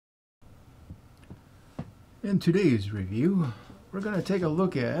In today's review, we're going to take a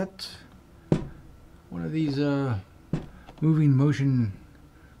look at one of these moving motion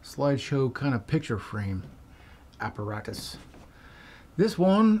slideshow kind of picture frame apparatus. This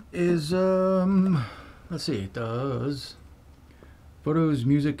one is, let's see, it does photos,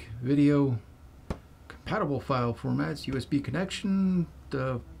 music, video, compatible file formats, USB connection,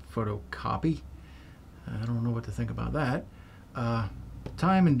 the photocopy. I don't know what to think about that.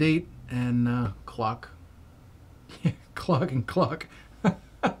 Time and date and clock. Clock and clock.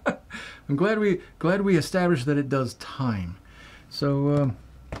 I'm glad we established that it does time. So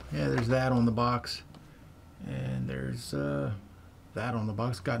yeah, there's that on the box, and there's that on the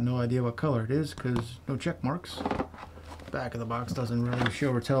box. Got no idea what color it is because no check marks. Back of the box doesn't really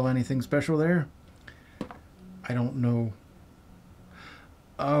show or tell anything special there. I don't know.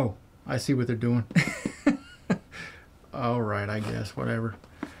 Oh, I see what they're doing. All right, I guess whatever.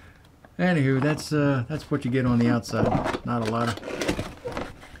 Anywho, that's what you get on the outside. Not a lot of.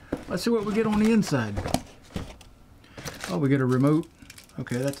 Let's see what we get on the inside. Oh, we get a remote.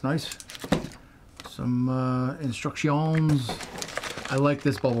 Okay, that's nice. Some instructions. I like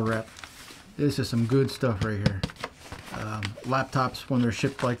this bubble wrap. This is some good stuff right here. Laptops, when they're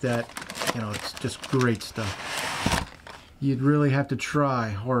shipped like that, you know, it's just great stuff. You'd really have to try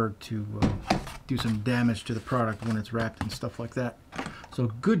hard to do some damage to the product when it's wrapped and stuff like that. So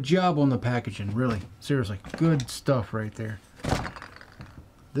good job on the packaging, really. Seriously, good stuff right there.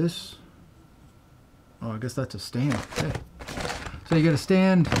 This, oh, I guess that's a stand. Okay. So you got a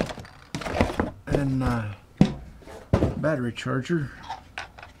stand and battery charger.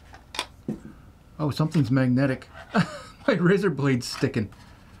 Oh, something's magnetic. My razor blade's sticking.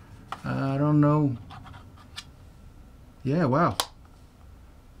 I don't know. Yeah, wow.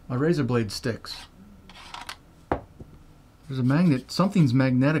 My razor blade sticks. There's a magnet. Something's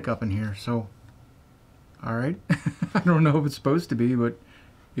magnetic up in here, so. Alright. I don't know if it's supposed to be, but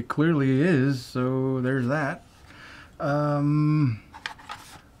it clearly is, so there's that. The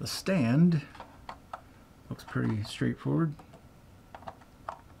stand looks pretty straightforward.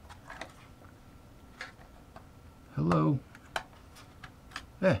 Hello.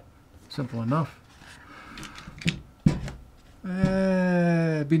 Yeah, simple enough.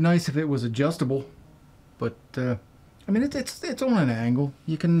 It'd be nice if it was adjustable, but I mean it's on an angle.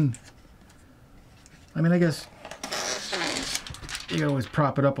 You can, I mean, I guess you can always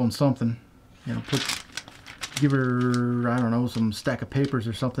prop it up on something, you know, give her, I don't know, some stack of papers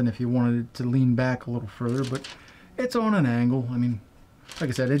or something if you wanted it to lean back a little further, but it's on an angle. I mean,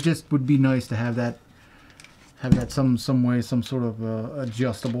 like I said, it just would be nice to have that some way, some sort of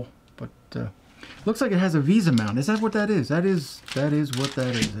adjustable, but looks like it has a Visa mount. Is that what that is? That is what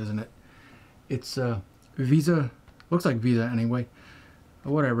that is, isn't it? It's Visa. Looks like Visa anyway.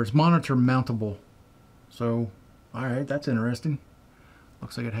 Whatever. It's monitor mountable. So, all right, that's interesting.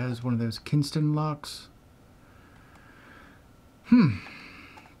 Looks like it has one of those Kingston locks.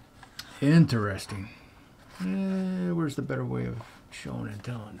 Interesting. Where's the better way of showing and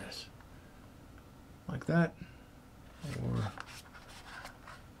telling this? Like that, or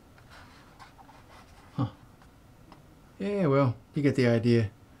yeah, well, you get the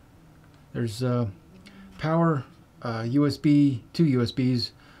idea. There's power, USB, two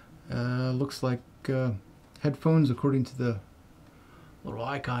USBs. Looks like headphones according to the little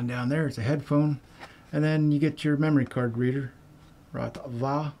icon down there. It's a headphone. And then you get your memory card reader,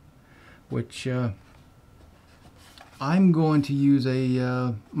 Ratva, which I'm going to use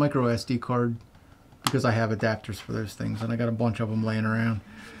a micro SD card because I have adapters for those things, and I got a bunch of them laying around.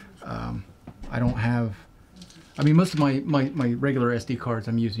 I don't have, I mean, most of my regular SD cards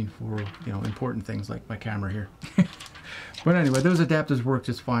I'm using for, you know, important things like my camera here. But anyway, those adapters work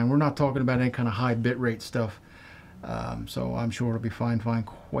just fine. We're not talking about any kind of high bitrate stuff, so I'm sure it'll be fine,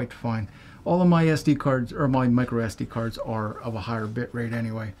 quite fine. All of my SD cards, or my micro SD cards, are of a higher bitrate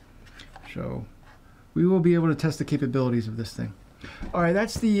anyway. So we will be able to test the capabilities of this thing. All right,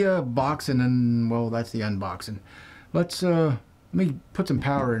 that's the box, and then, well, that's the unboxing. Let's let me put some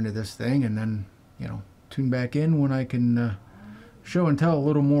power into this thing, and then, you know, tune back in when I can show and tell a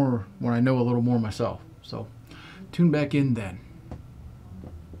little more, when I know a little more myself. So tune back in then.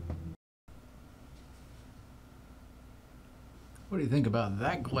 What do you think about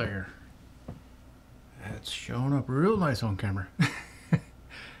that glare? That's showing up real nice on camera.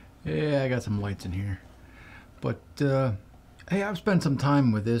 Yeah, I got some lights in here, but hey, I've spent some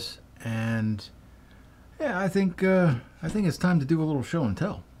time with this, and yeah, I think it's time to do a little show and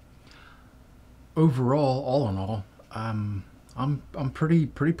tell. Overall, all in all, I'm pretty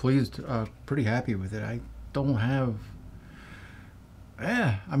pleased, pretty happy with it. I don't have,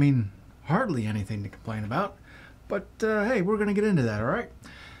 yeah, I mean, hardly anything to complain about. But hey, we're gonna get into that, all right?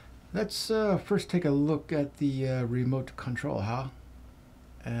 Let's first take a look at the remote control, huh?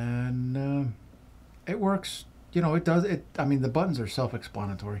 And it works. You know, it does. I mean, the buttons are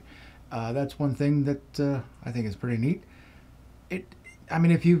self-explanatory. That's one thing that I think is pretty neat. I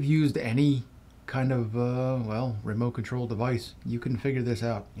mean, if you've used any kind of well, remote control device, you can figure this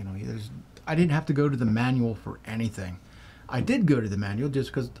out. You know, I didn't have to go to the manual for anything. I did go to the manual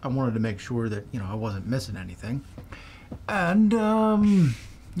just because I wanted to make sure that, you know, I wasn't missing anything. And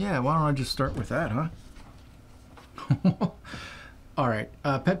yeah, why don't I just start with that, huh? All right,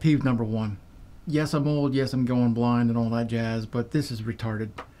 pet peeve number one. Yes, I'm old. Yes, I'm going blind and all that jazz, but this is retarded.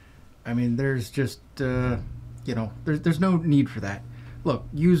 I mean, there's just you know, there's no need for that. Look,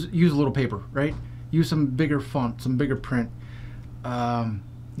 use a little paper, right? Use some bigger font, some bigger print.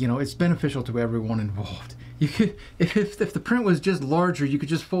 You know, it's beneficial to everyone involved. You could, if the print was just larger, you could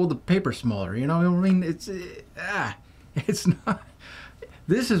just fold the paper smaller. You know what I mean? It's not.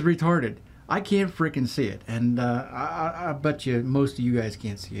 This is retarded. I can't freaking see it, and I bet you most of you guys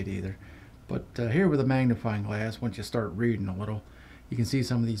can't see it either. But here with a magnifying glass, once you start reading a little, you can see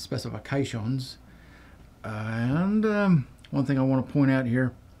some of these specifications. And one thing I want to point out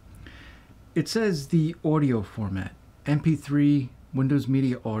here, it says the audio format, MP3, Windows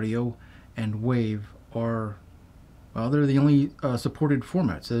Media Audio, and WAV are, well, they're the only supported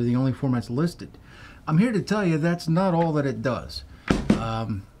formats. They're the only formats listed. I'm here to tell you that's not all that it does.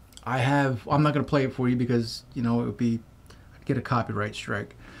 I'm not going to play it for you because, you know, it would be, I'd get a copyright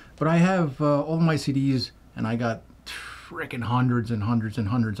strike. But I have all my CDs, and I got frickin' hundreds and hundreds and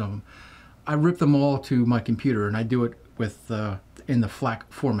hundreds of them. I rip them all to my computer, and I do it with in the FLAC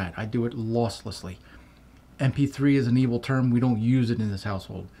format. I do it losslessly. MP3 is an evil term. We don't use it in this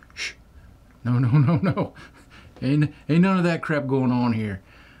household. Shh. No, no, no, no. Ain't none of that crap going on here.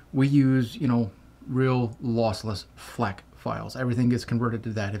 We use, you know, real lossless FLAC files. Everything gets converted to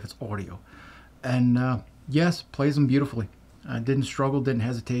that if it's audio. And yes, plays them beautifully. I didn't struggle, didn't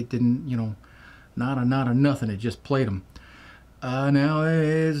hesitate, didn't, you know, nada, nothing. It just played them. Now,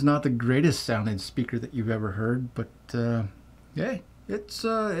 it's not the greatest sounding speaker that you've ever heard, but yeah, it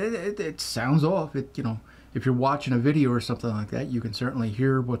sounds off. You know, if you're watching a video or something like that, you can certainly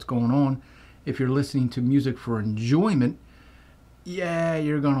hear what's going on. If you're listening to music for enjoyment, yeah,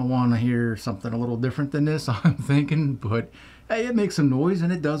 you're gonna want to hear something a little different than this, I'm thinking. But hey, it makes some noise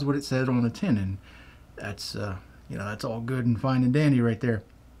and it does what it said on the tin, and that's you know, that's all good and fine and dandy right there.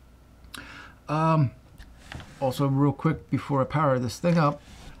 Also, real quick before I power this thing up,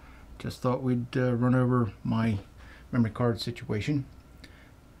 just thought we'd run over my memory card situation.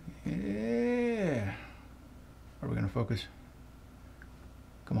 Yeah. Are we gonna focus?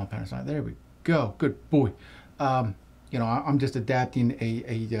 Come on, Panasonic. There we go. Good boy. You know, I'm just adapting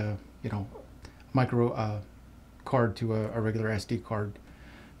a you know, micro card to a regular SD card.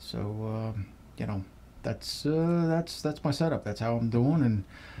 So you know, that's my setup. That's how I'm doing, and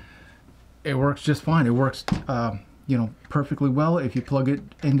it works just fine. It works you know, perfectly well if you plug it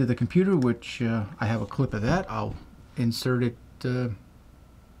into the computer, which I have a clip of that. I'll insert it.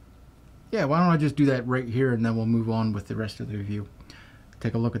 Yeah, why don't I just do that right here, and then we'll move on with the rest of the review.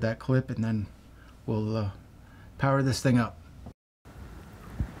 Take a look at that clip, and then we'll power this thing up.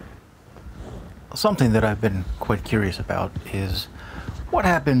 Something that I've been quite curious about is what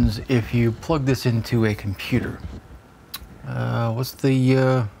happens if you plug this into a computer. What's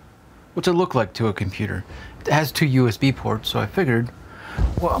it look like to a computer? It has two USB ports, so I figured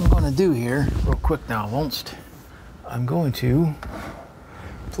what I'm going to do here, real quick now, I'm going to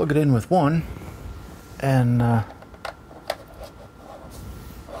plug it in with one and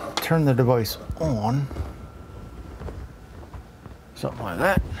turn the device on, something like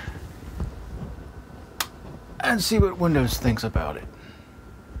that, and see what Windows thinks about it.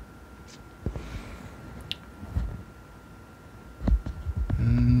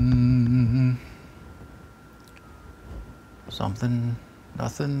 Something,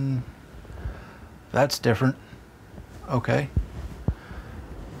 nothing. That's different. Okay.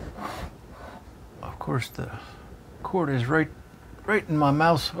 Of course, the cord is right in my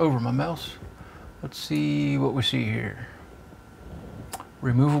mouse, over my mouse. Let's see what we see here.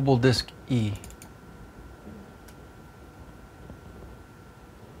 Removable disk E.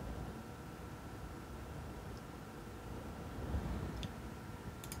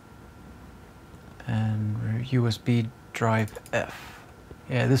 And USB drive F.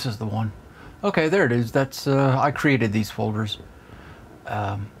 Yeah, this is the one. Okay, there it is. That's I created these folders.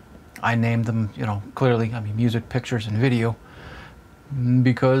 I named them, you know, clearly. I mean, music, pictures, and video,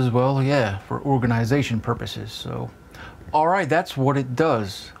 because, well, yeah, for organization purposes. So All right, that's what it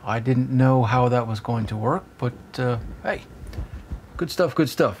does. I didn't know how that was going to work, but hey, good stuff, good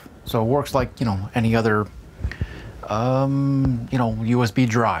stuff. So it works like, you know, any other, you know, USB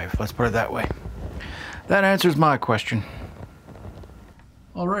drive. Let's put it that way. That answers my question.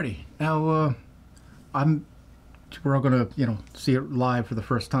 Alrighty, now we're all gonna, you know, see it live for the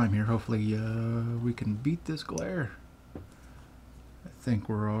first time here. Hopefully we can beat this glare. I think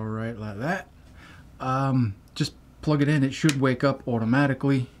we're all right like that. Just plug it in. It should wake up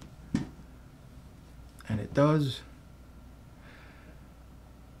automatically, and it does.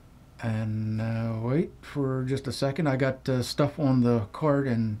 And wait for just a second. I got stuff on the card,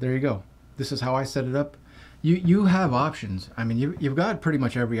 and there you go. This is how I set it up. You have options. I mean, you've got pretty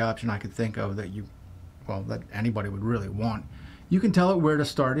much every option I could think of that that anybody would really want. You can tell it where to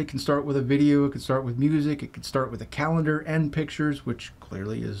start. It can start with a video, it can start with music, it can start with a calendar and pictures, which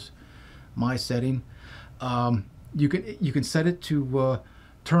clearly is my setting. You can set it to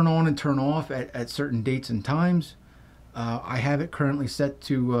turn on and turn off at certain dates and times. I have it currently set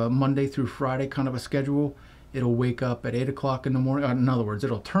to Monday through Friday kind of a schedule. It'll wake up at 8 o'clock in the morning. In other words,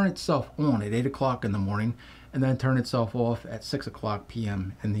 it'll turn itself on at 8 o'clock in the morning and then turn itself off at 6 o'clock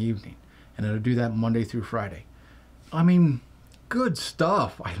p.m. in the evening. And it'll do that Monday through Friday. I mean, good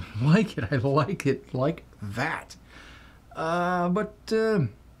stuff. I like it. I like it like that. But you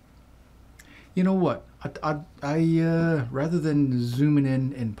know what? I rather than zooming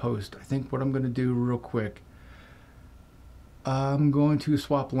in post, I think what I'm going to do real quick, I'm going to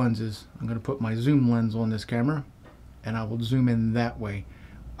swap lenses. I'm going to put my zoom lens on this camera, and I will zoom in that way.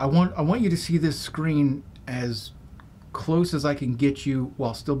 I want you to see this screen as close as I can get you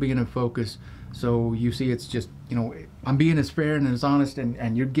while still being in focus. So you see it's just, you know, I'm being as fair and as honest,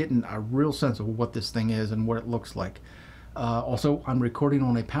 and you're getting a real sense of what this thing is and what it looks like. Also, I'm recording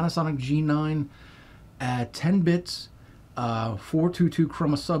on a Panasonic G9 at 10 bits, 422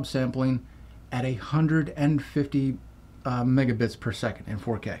 chroma subsampling at 150 megabits per second in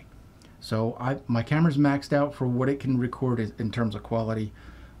 4K. So my camera's maxed out for what it can record in terms of quality.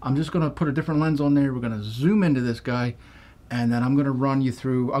 I'm just going to put a different lens on there. We're going to zoom into this guy, and then I'm going to run you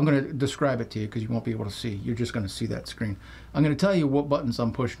through. I'm going to describe it to you because you won't be able to see. You're just going to see that screen. I'm going to tell you what buttons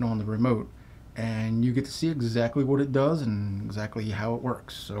I'm pushing on the remote, and you get to see exactly what it does and exactly how it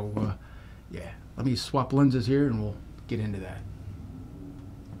works. So yeah, let me swap lenses here and we'll get into that.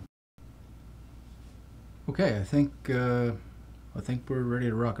 Okay, I think we're ready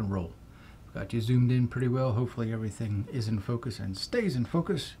to rock and roll. Got you zoomed in pretty well. Hopefully everything is in focus and stays in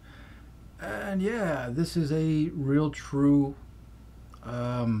focus. And yeah, this is a real true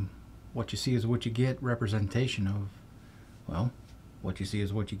what you see is what you get representation of, well, what you see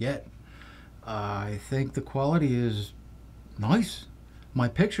is what you get. I think the quality is nice. My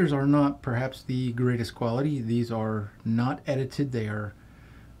pictures are not perhaps the greatest quality. These are not edited. They are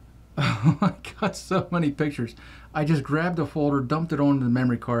I got so many pictures. I just grabbed a folder, dumped it onto the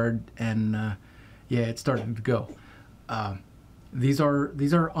memory card, and yeah, it started to go. These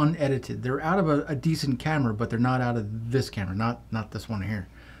are unedited. They're out of a decent camera, but they're not out of this camera, not this one here.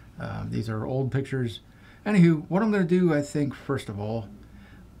 These are old pictures. Anywho, what I'm going to do, I think, first of all,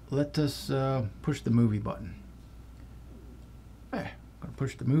 let us push the movie button. I'm going to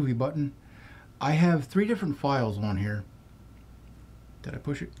push the movie button. I have 3 different files on here. Did I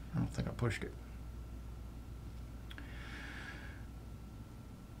push it? I don't think I pushed it.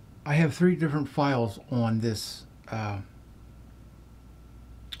 I have 3 different files on this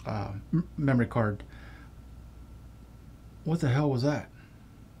memory card. What the hell was that?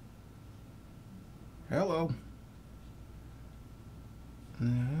 Hello?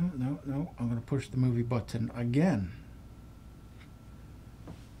 No. I'm going to push the movie button again.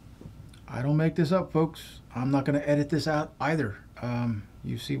 I don't make this up, folks. I'm not going to edit this out either.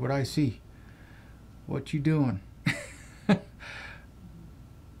 You see what I see. What you doing?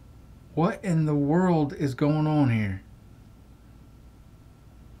 What in the world is going on here?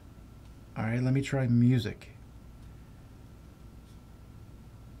 All right, let me try music.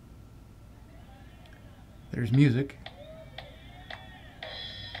 There's music.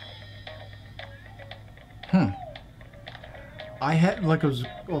 I had, like I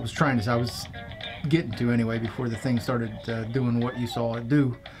was trying to say, I was getting to anyway before the thing started doing what you saw it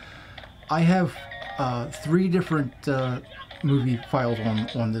do. I have 3 different movie files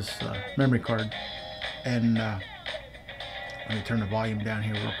on this memory card, and let me turn the volume down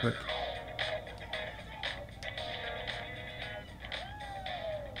here real quick.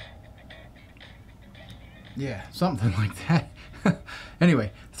 Yeah, something like that.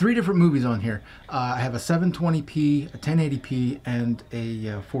 Anyway, 3 different movies on here. I have a 720p, a 1080p, and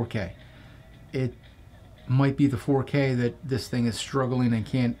a 4K. might be the 4K that this thing is struggling and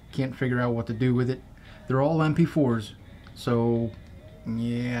can't figure out what to do with it. They're all MP4s, so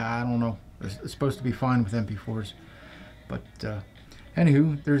yeah, I don't know. It's supposed to be fine with MP4s, but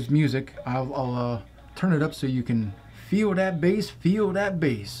anywho, there's music. I'll turn it up so you can feel that bass. Feel that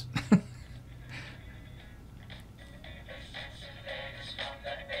bass.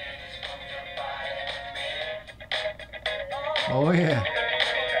 Oh yeah.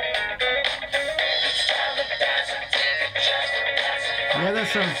 Yeah, that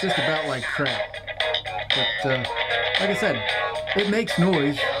sounds just about like crap. But like I said, it makes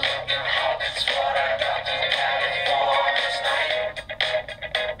noise.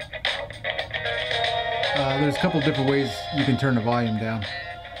 There's a couple different ways you can turn the volume down,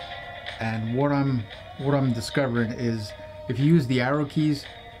 and what I'm discovering is if you use the arrow keys,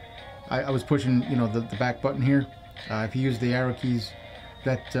 I was pushing, you know, the back button here. If you use the arrow keys,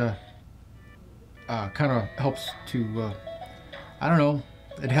 that kind of helps to I don't know,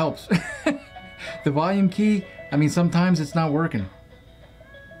 it helps. The volume key, I mean, sometimes it's not working.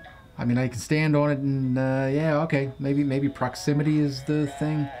 I mean, I can stand on it and yeah, okay, maybe proximity is the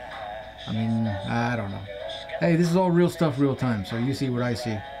thing. I mean, I don't know. Hey, this is all real stuff, real time, so you see what I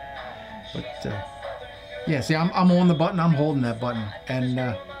see. But yeah, see, I'm on the button, I'm holding that button, and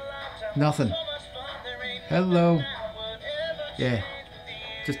nothing. Hello. Yeah,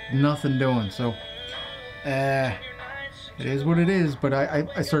 just nothing doing. So it is what it is. But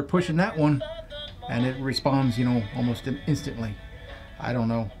I start pushing that one, and it responds, you know, almost instantly. I don't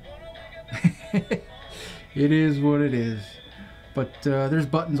know. It is what it is. But there's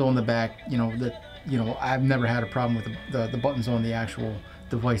buttons on the back, you know, that, you know, I've never had a problem with the buttons on the actual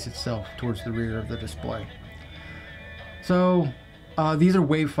device itself towards the rear of the display. So these are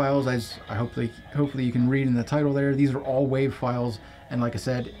WAV files, as hopefully you can read in the title there. These are all WAV files, and like I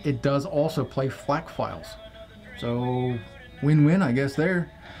said, it does also play FLAC files. So win-win, I guess,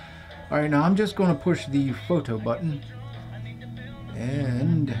 there. All right, now I'm just going to push the photo button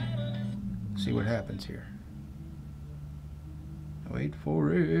and see what happens here. Wait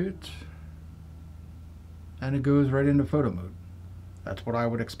for it. And it goes right into photo mode. That's what I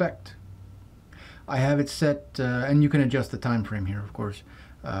would expect. I have it set, and you can adjust the time frame here, of course.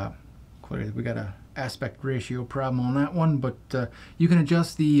 Clearly we got a aspect ratio problem on that one, but you can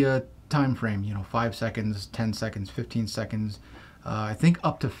adjust the time frame, you know, 5 seconds, 10 seconds, 15 seconds, I think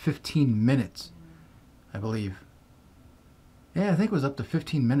up to 15 minutes, I believe. Yeah, I think it was up to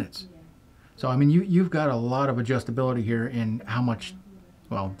 15 minutes. So, I mean, you've got a lot of adjustability here in how much,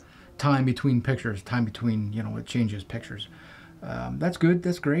 well, time between pictures, time between, you know, it changes pictures. That's good,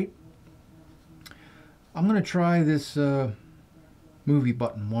 that's great. I'm going to try this movie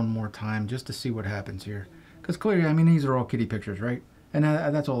button one more time just to see what happens here. Because clearly, I mean, these are all kitty pictures, right? And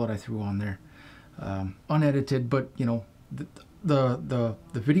that's all that I threw on there. Unedited, but, you know, the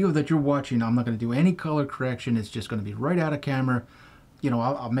video that you're watching, I'm not going to do any color correction. It's just going to be right out of camera. You know,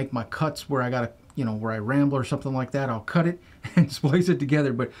 I'll make my cuts where I got to, you know, where I ramble or something like that. I'll cut it and splice it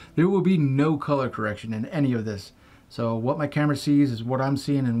together, but there will be no color correction in any of this. So what my camera sees is what I'm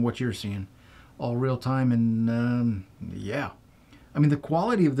seeing and what you're seeing. All real time, and yeah. I mean, the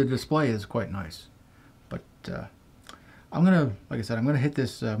quality of the display is quite nice. But I'm going to, like I said, I'm going to hit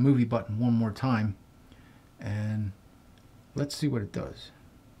this movie button one more time, and let's see what it does.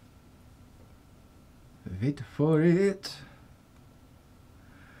 Wait for it.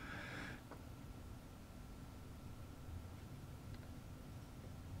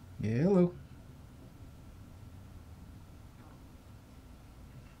 Yeah, hello.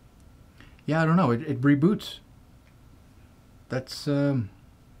 Yeah, I don't know. It reboots. That's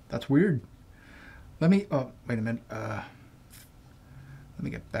weird. Let me. Oh, wait a minute. Let me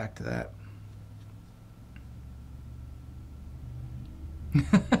get back to that.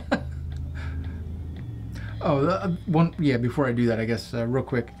 Oh, one. Yeah. Before I do that, I guess real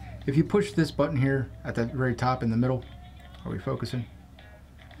quick. If you push this button here at the very top in the middle, are we focusing?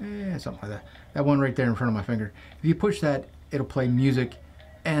 Yeah, something like that. That one right there in front of my finger. If you push that, it'll play music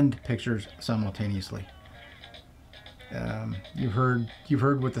and pictures simultaneously. You've heard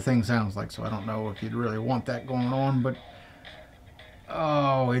what the thing sounds like, so I don't know if you'd really want that going on, but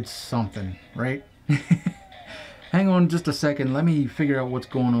oh, it's something, right? Hang on just a second. Let me figure out what's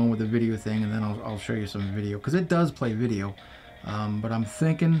going on with the video thing, and then I'll show you some video, because it does play video, but I'm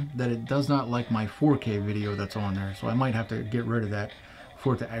thinking that it does not like my 4K video that's on there, so I might have to get rid of that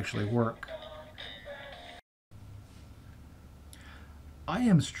for it to actually work. I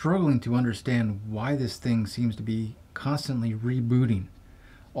am struggling to understand why this thing seems to be constantly rebooting.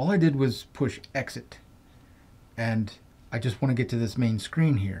 All I did was push exit, and I just want to get to this main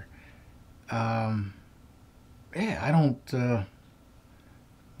screen here. yeah, I don't know.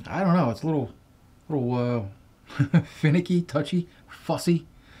 It's a little finicky, touchy, fussy.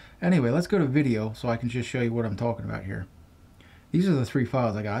 Anyway, let's go to video so I can just show you what I'm talking about here. These are the 3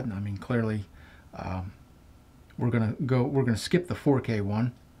 files I got. I mean, clearly, we're gonna skip the 4K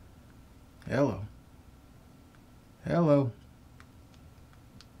one. Hello. Hello.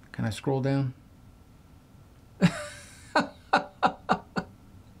 Can I scroll down?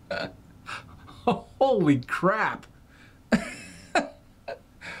 Holy crap!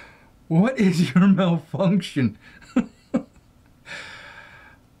 What is your malfunction?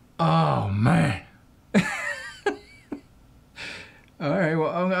 Oh man. All right,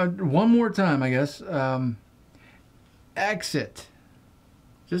 well, one more time, I guess. Exit.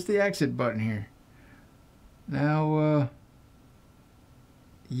 Just the exit button here. Now,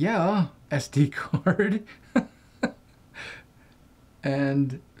 yeah, SD card.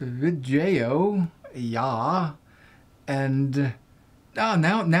 And VidJo, yeah. And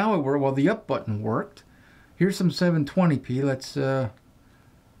now it worked. Well, the up button worked. Here's some 720p. Let's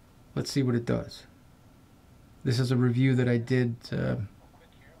see what it does. This is a review that I did. Well,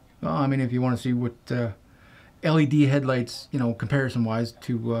 I mean, if you want to see what LED headlights, you know, comparison-wise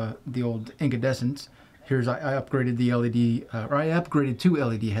to the old incandescents, here's I upgraded the LED, or I upgraded 2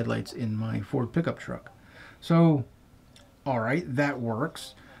 LED headlights in my Ford pickup truck. So, all right, that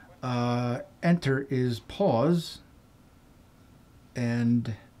works. Enter is pause,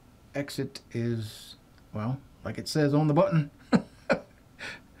 and exit is, well, like it says on the button.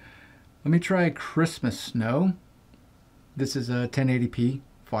 Let me try Christmas Snow. This is a 1080p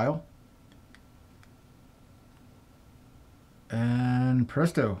file. And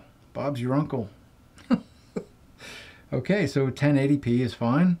presto, Bob's your uncle. Okay, so 1080p is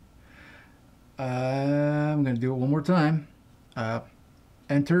fine. I'm going to do it one more time.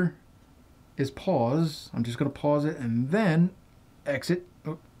 Enter is pause. I'm just going to pause it and then exit.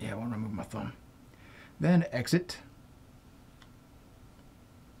 Oh, yeah, I want to move my thumb. Then exit.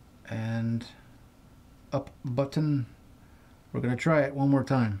 And up button. We're going to try it one more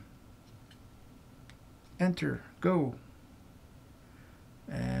time. Enter, go.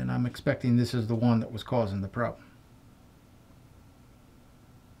 And I'm expecting this is the one that was causing the problem.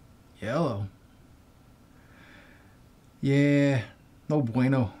 Yellow. Yeah, no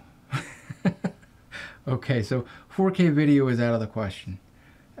bueno. Okay, so 4K video is out of the question.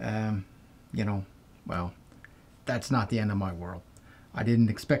 You know, well, that's not the end of my world. I didn't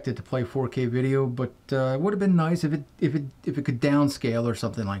expect it to play 4K video, but it would have been nice if it could downscale or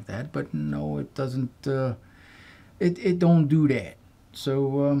something like that. But no, it doesn't. It don't do that.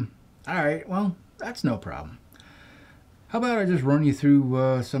 So all right, well, that's no problem. How about I just run you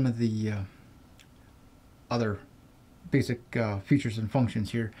through some of the other basic features and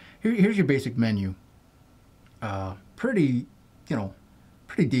functions here. Here's your basic menu. Pretty, you know,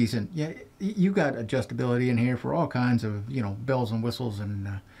 pretty decent. Yeah, you got adjustability in here for all kinds of, you know, bells and whistles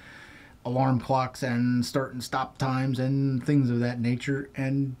and alarm clocks and start and stop times and things of that nature.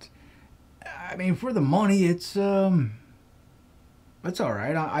 And I mean, for the money, it's all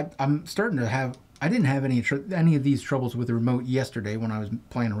right. I'm starting to have. I didn't have any of these troubles with the remote yesterday when I was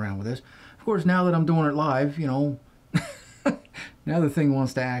playing around with this. Of course, now that I'm doing it live, you know, now the thing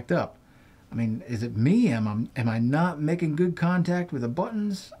wants to act up. I mean, is it me? Am I not making good contact with the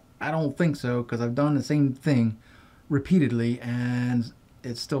buttons? I don't think so, because I've done the same thing repeatedly and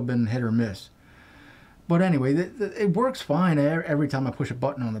it's still been hit or miss. But anyway, it works fine every time I push a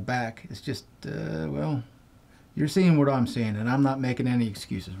button on the back. It's just, well, you're seeing what I'm seeing, and I'm not making any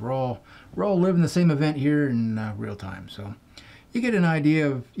excuses. We're all living the same event here in real time, so you get an idea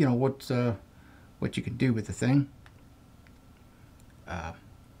of, you know, what you can do with the thing.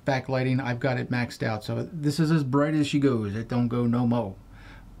 Backlighting, I've got it maxed out, so this is as bright as she goes. It don't go no mo.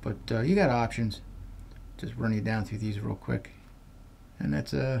 But you got options. Just run you down through these real quick, and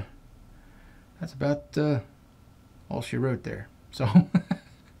that's about all she wrote there. So,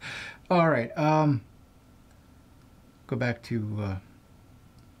 all right. Go back to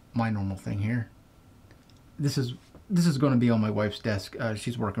my normal thing here. This is going to be on my wife's desk.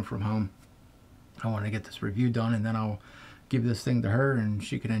 She's working from home. I want to get this review done, and then I'll give this thing to her and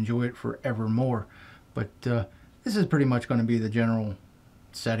she can enjoy it forevermore. But this is pretty much going to be the general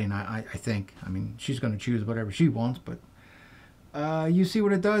setting, I think. I mean, she's going to choose whatever she wants, but you see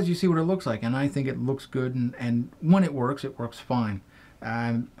what it does, you see what it looks like, and I think it looks good, and when it works fine.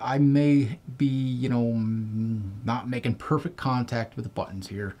 I may be, you know, not making perfect contact with the buttons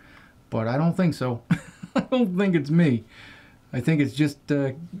here, but I don't think so. I don't think it's me. I think it's just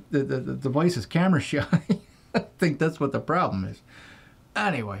the device is camera shy. I think that's what the problem is.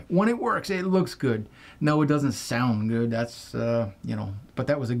 Anyway, when it works, it looks good. No, it doesn't sound good. That's you know, but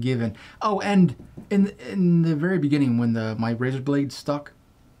that was a given. Oh, and in the very beginning when my razor blade stuck,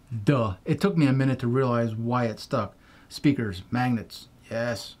 duh, it took me a minute to realize why it stuck. Speakers, magnets.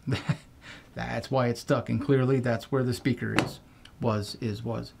 Yes, that's why it stuck, and clearly that's where the speaker was.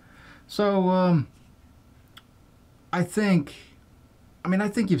 So I think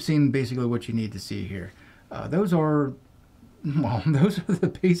you've seen basically what you need to see here. Those are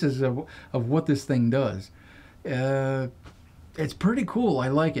the basis of what this thing does. It's pretty cool. I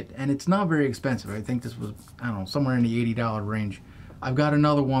like it, and it's not very expensive. I think this was, I don't know, somewhere in the $80 range. I've got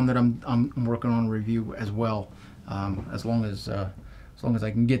another one that I'm working on a review as well, as long as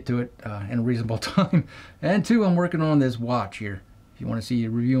I can get to it in a reasonable time. And two, I'm working on this watch here. If you want to see a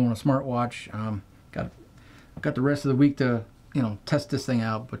review on a smartwatch, got the rest of the week to test this thing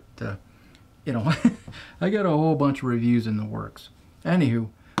out, but I got a whole bunch of reviews in the works. Anywho,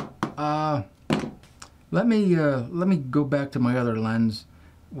 let me go back to my other lens.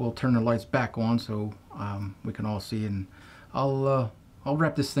 We'll turn the lights back on so we can all see, and I'll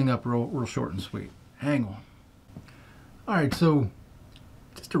wrap this thing up real short and sweet. Hang on. All right, so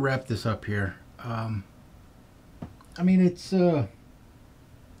just to wrap this up here, I mean it's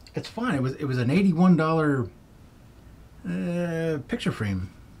fine. It was an $81 picture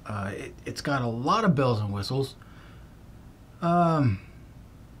frame. It's got a lot of bells and whistles, all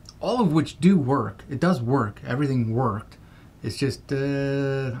of which do work. It does work. Everything worked. It's just I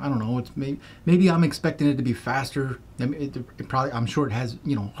don't know. It's maybe I'm expecting it to be faster. I mean, it probably, I'm sure it has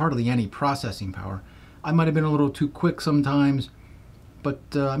hardly any processing power. I might have been a little too quick sometimes, but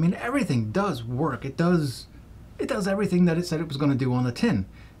I mean everything does work. It does everything that it said it was going to do on the tin,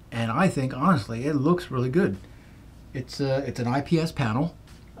 and I think honestly it looks really good. It's an IPS panel.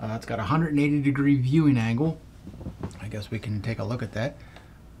 It's got a 180-degree viewing angle. I guess we can take a look at that.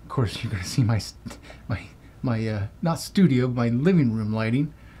 Of course, you're going to see my not studio, my living room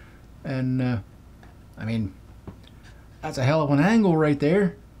lighting. And I mean, that's a hell of an angle right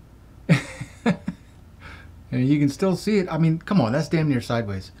there. And you can still see it. I mean, come on, that's damn near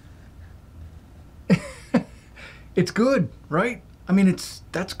sideways. It's good, right? I mean,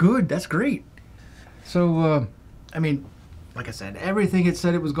 that's good. That's great. So, I mean, like I said, everything it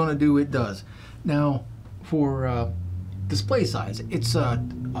said it was going to do, it does. Now, for display size, it's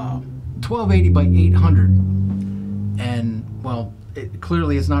 1280 by 800, and well,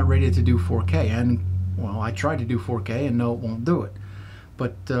 clearly it's not rated to do 4K. And well, I tried to do 4K, and no, it won't do it.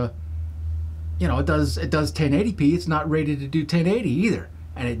 But it does 1080p. It's not rated to do 1080 either,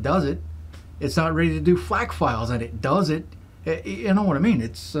 and it does it. It's not rated to do FLAC files, and it does it. You know what I mean?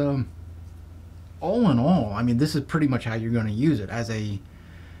 It's all in all, I mean, this is pretty much how you're going to use it as a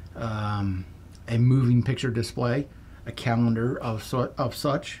moving picture display, a calendar of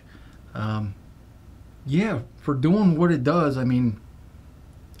such. Yeah, for doing what it does, I mean,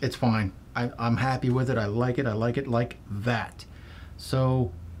 it's fine. I'm happy with it. I like it. I like it like that.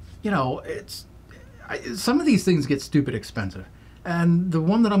 So, some of these things get stupid expensive, and the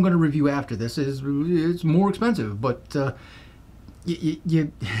one that I'm going to review after this it's more expensive, but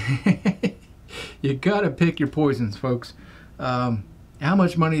you you gotta pick your poisons, folks. How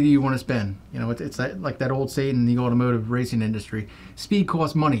much money do you want to spend? It's like that old saying in the automotive racing industry: speed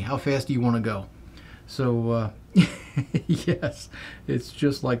costs money. How fast do you want to go? So yes, it's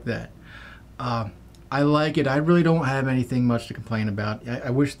just like that. I like it. I really don't have anything much to complain about.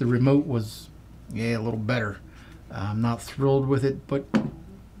 I wish the remote was a little better. I'm not thrilled with it, but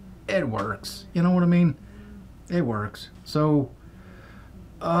it works. You know what I mean? It works. So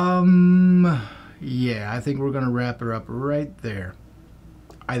yeah, I think we're gonna wrap her up right there.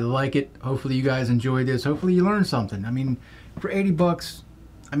 I like it. Hopefully you guys enjoyed this. Hopefully you learned something. I mean, for 80 bucks,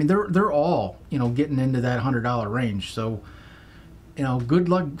 I mean they're all getting into that $100 range. So good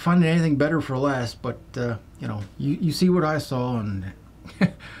luck finding anything better for less. But you see what I saw, and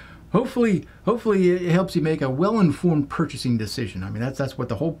hopefully it helps you make a well-informed purchasing decision. I mean that's what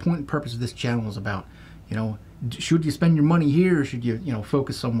the whole point and purpose of this channel is about. Should you spend your money here, or should you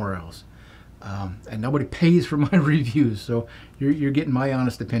focus somewhere else? And nobody pays for my reviews, so you're getting my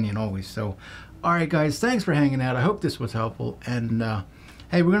honest opinion always. So, all right, guys, thanks for hanging out. I hope this was helpful, and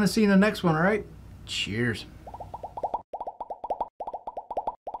hey, we're gonna see you in the next one. All right, cheers.